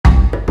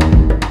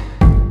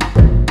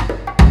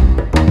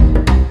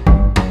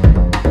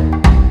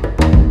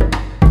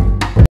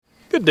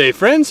Good day,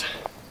 friends.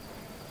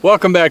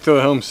 Welcome back to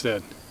the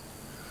homestead.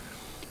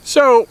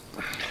 So,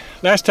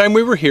 last time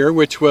we were here,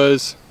 which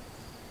was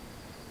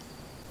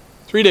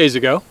 3 days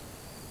ago,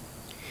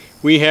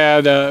 we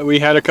had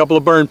a couple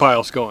of burn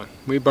piles going.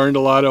 We burned a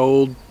lot of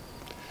old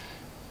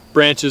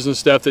branches and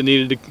stuff that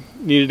needed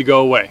to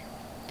go away.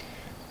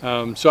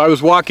 So I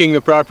was walking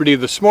the property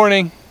this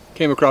morning,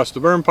 came across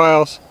the burn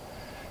piles,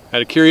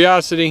 had a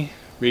curiosity,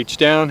 reached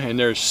down, and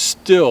there's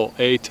still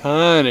a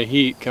ton of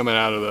heat coming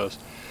out of those.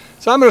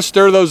 So I'm going to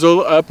stir those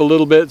up a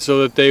little bit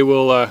so that they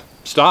will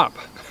stop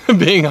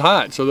being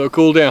hot, so they'll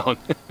cool down.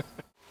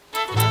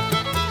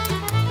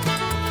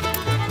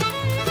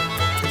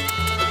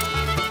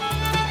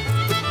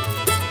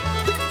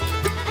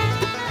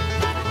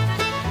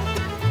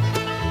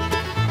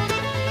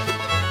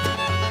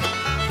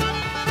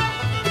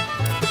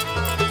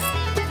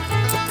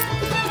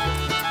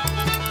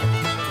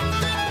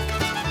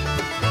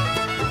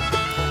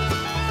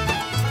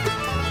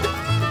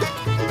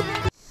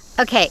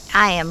 Okay,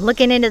 I am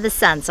looking into the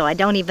sun, so I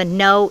don't even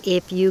know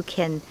if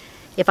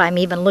I'm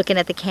even looking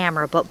at the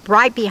camera, but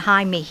right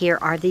behind me here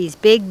are these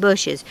big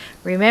bushes.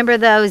 Remember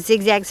those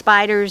zigzag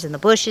spiders and the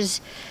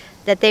bushes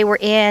that they were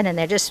in, and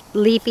they're just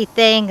leafy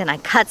thing, and I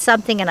cut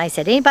something and I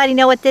said, anybody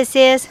know what this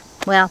is?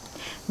 Well,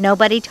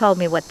 nobody told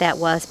me what that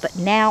was, but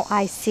now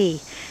I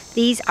see.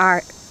 These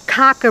are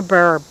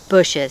cockabur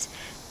bushes.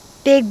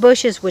 Big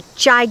bushes with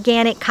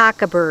gigantic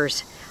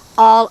cockaburs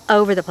all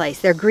over the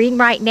place. They're green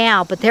right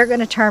now, but they're going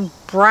to turn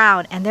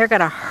brown and they're going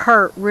to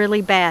hurt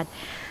really bad.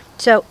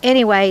 So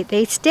anyway,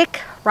 they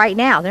stick right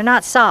now. They're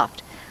not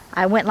soft.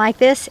 I went like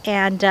this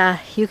and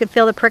you can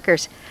feel the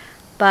prickers.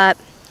 But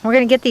we're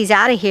going to get these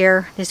out of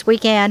here this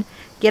weekend,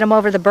 get them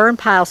over the burn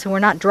pile so we're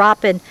not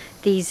dropping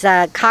these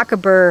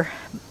cockabur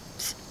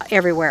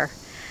everywhere.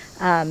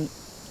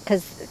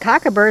 Because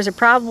cockaburs are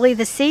probably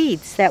the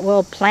seeds that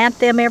will plant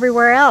them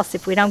everywhere else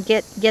if we don't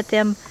get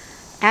them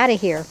out of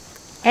here.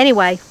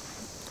 Anyway,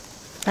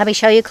 let me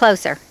show you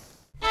closer.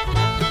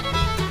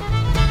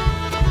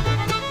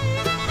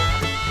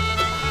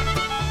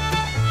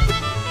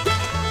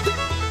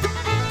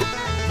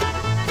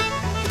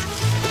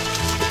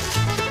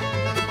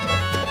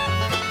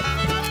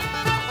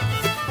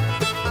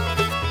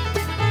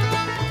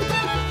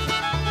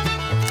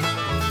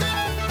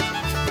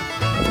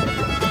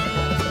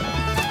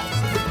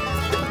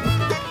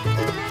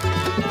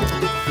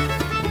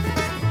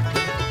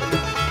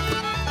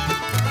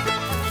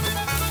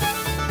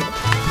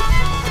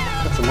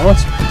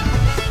 Monster.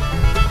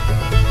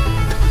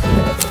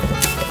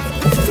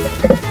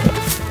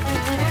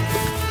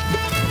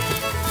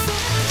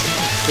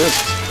 Good.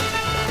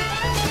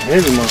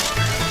 Heavy monster.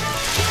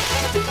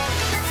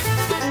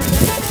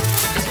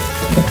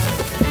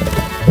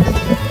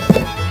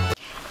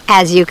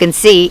 As you can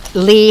see,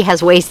 Lee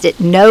has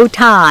wasted no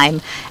time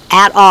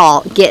at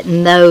all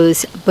getting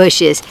those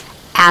bushes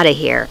out of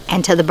here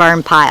and to the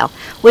burn pile,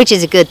 which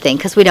is a good thing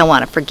because we don't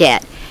want to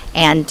forget.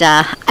 And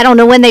I don't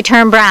know when they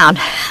turn brown,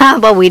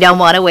 but we don't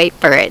want to wait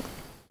for it.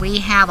 We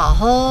have a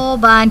whole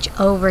bunch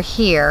over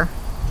here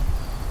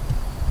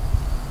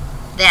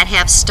that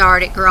have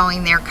started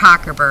growing their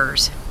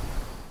cockaburs.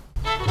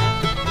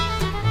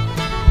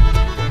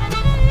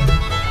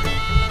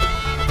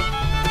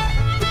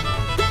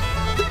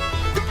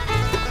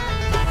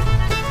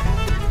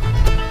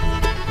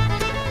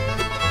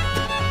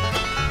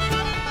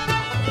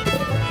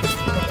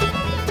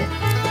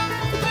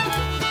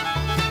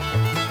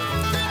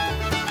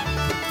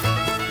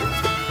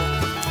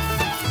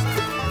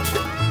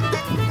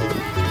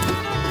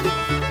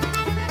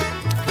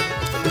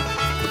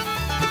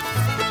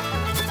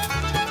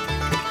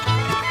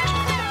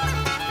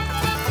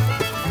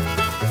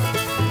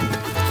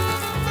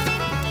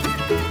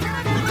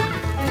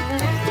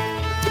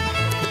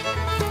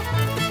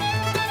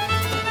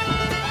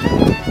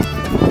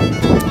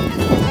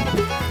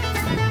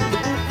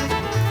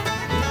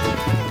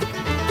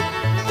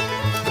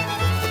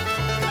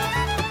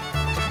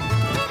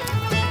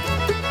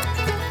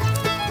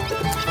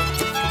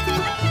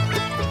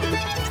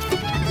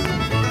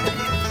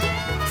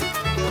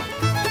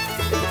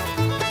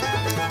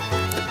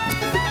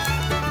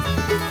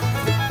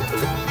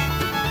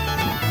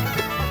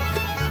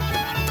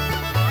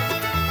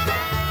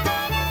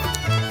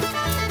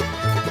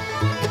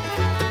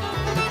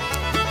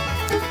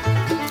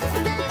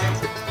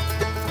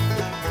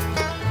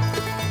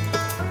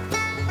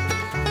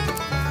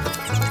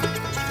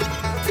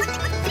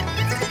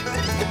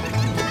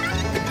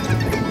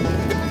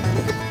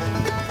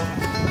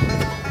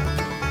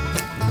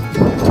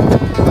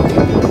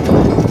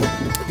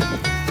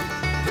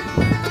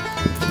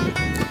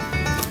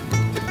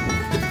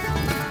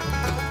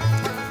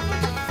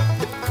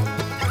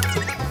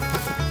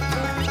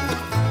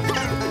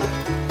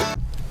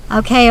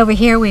 Okay, over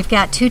here we've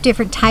got two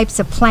different types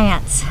of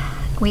plants.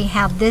 We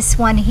have this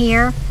one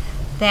here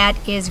that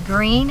is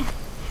green,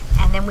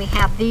 and then we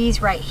have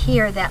these right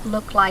here that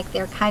look like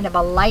they're kind of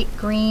a light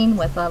green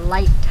with a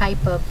light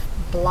type of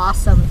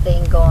blossom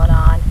thing going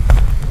on.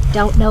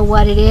 Don't know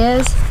what it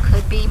is.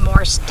 Could be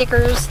more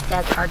stickers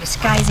that are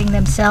disguising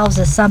themselves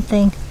as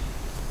something,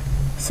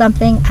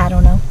 I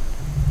don't know.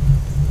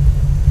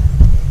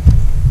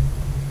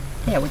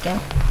 There we go.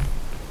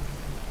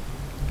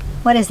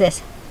 What is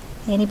this?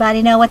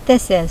 Anybody know what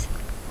this is?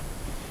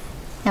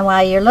 And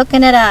while you're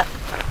looking it up,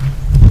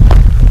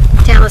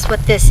 tell us what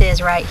this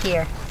is right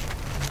here.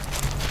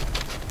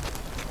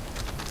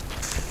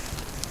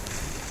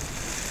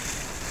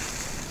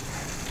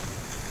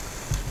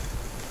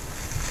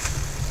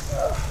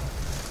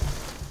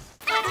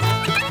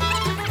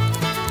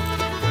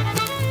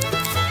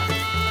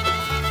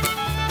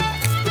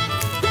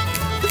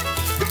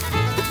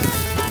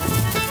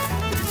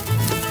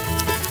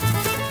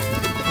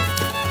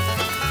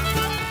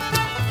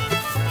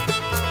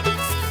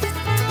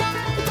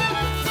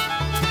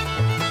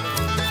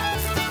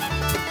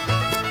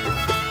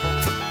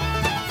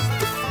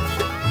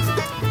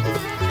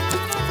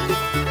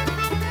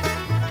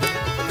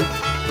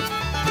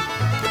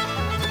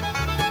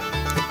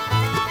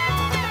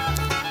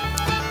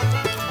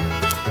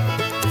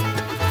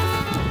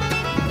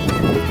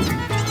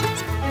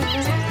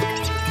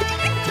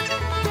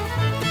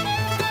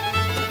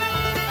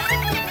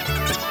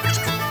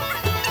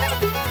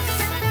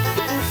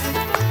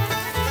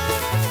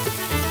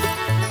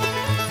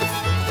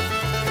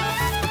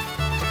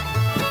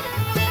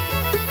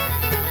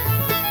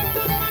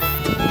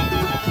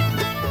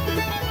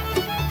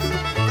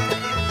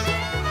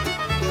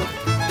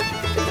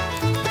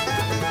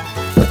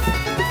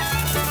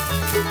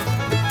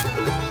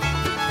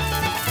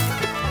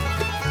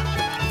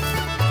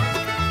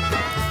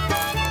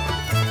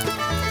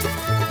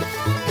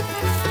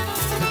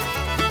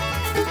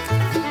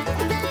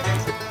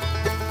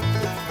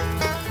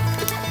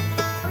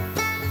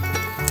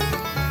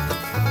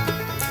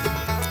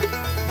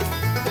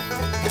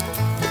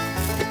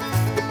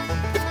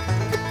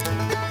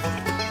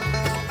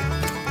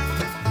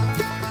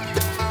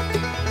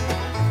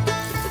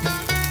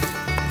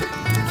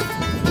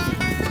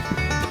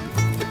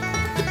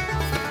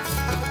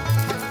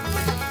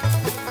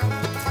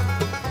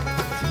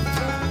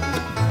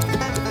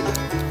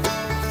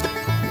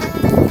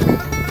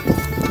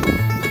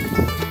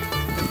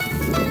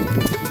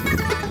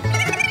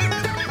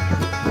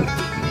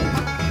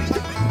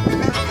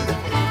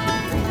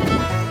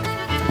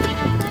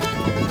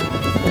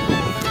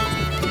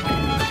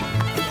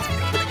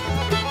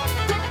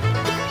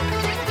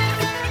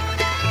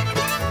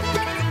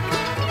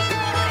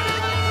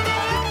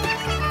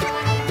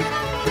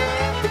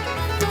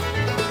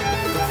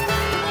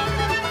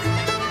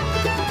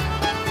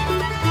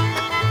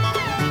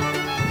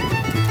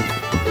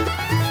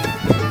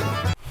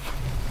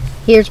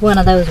 Here's one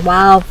of those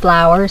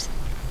wildflowers.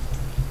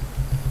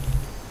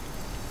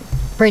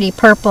 Pretty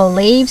purple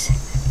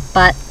leaves,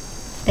 but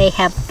they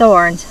have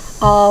thorns.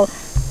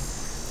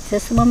 Is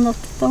this one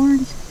of the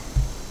thorns?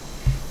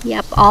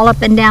 Yep, all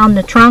up and down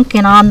the trunk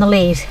and on the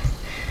leaves.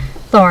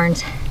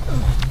 Thorns.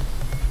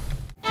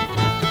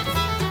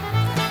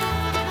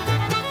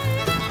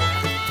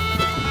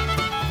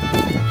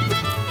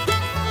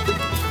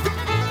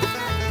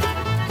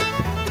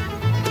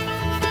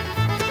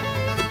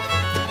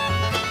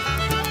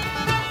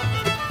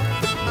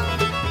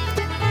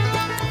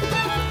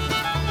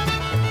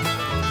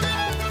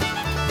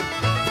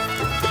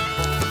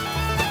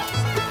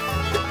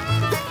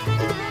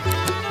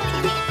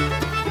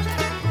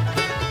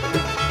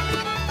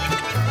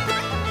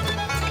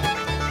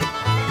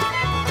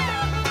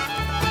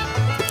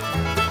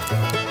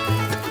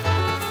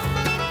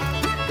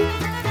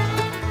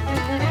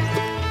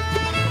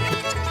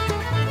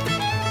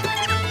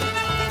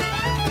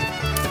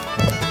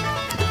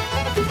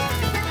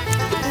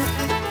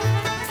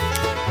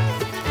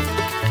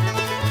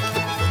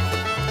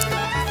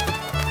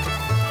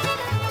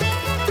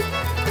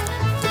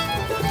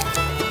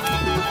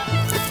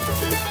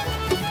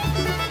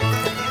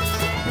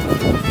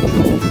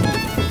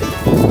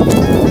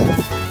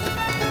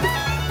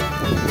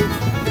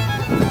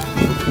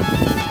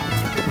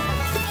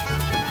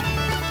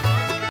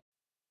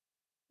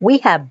 We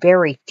have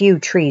very few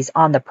trees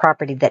on the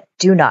property that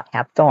do not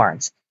have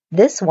thorns.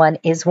 This one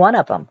is one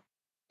of them.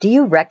 Do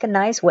you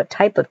recognize what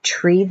type of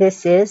tree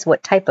this is?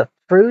 What type of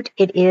fruit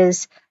it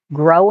is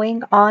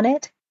growing on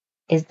it?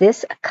 Is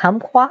this a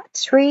kumquat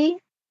tree?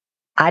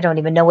 I don't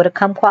even know what a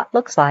kumquat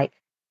looks like.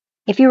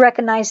 If you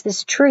recognize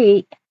this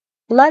tree,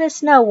 let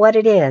us know what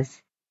it is.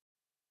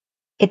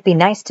 It'd be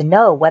nice to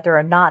know whether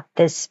or not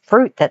this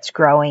fruit that's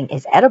growing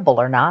is edible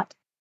or not.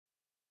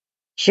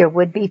 Sure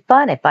would be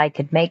fun if I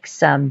could make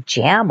some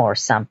jam or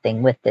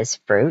something with this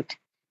fruit,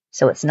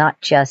 so it's not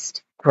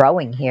just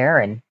growing here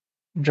and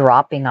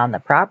dropping on the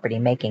property,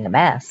 making a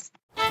mess.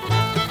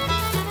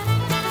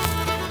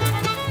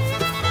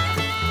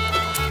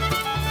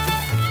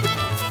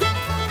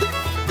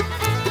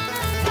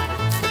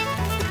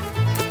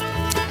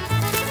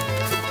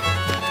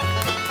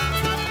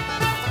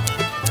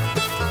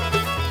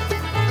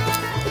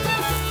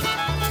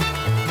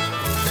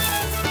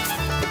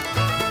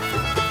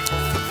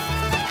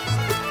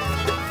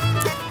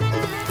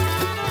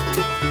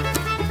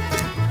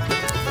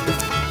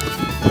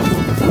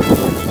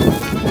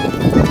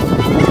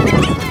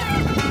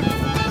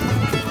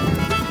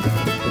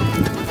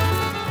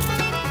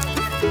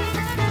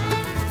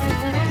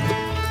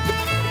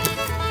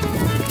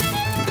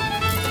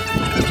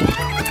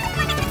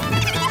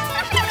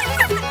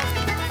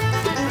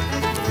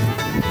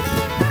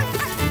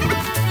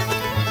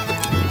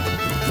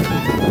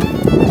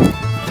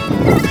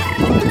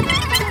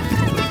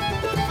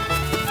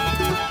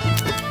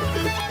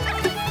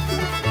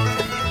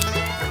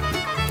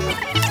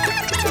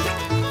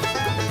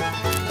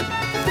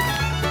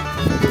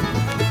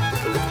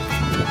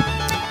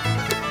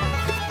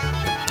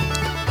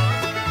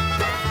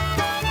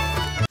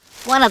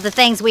 One of the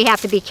things we have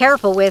to be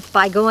careful with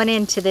by going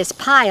into this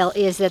pile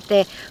is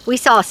that we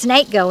saw a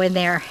snake go in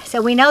there.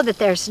 So we know that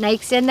there's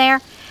snakes in there.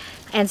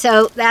 And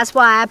so that's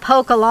why I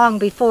poke along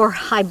before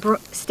I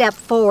step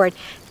forward.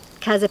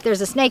 Because if there's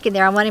a snake in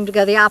there, I want him to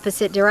go the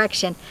opposite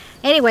direction.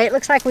 Anyway, it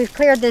looks like we've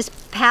cleared this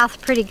path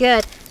pretty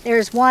good.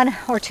 There's one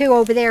or two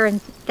over there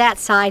in that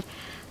side.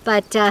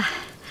 But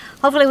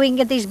hopefully we can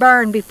get these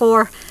burned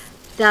before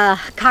the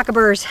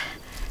cockaburs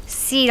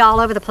seed all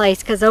over the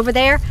place. Because over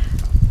there,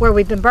 where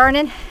we've been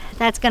burning,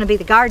 that's going to be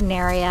the garden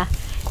area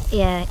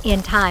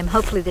in time,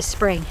 hopefully this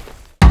spring.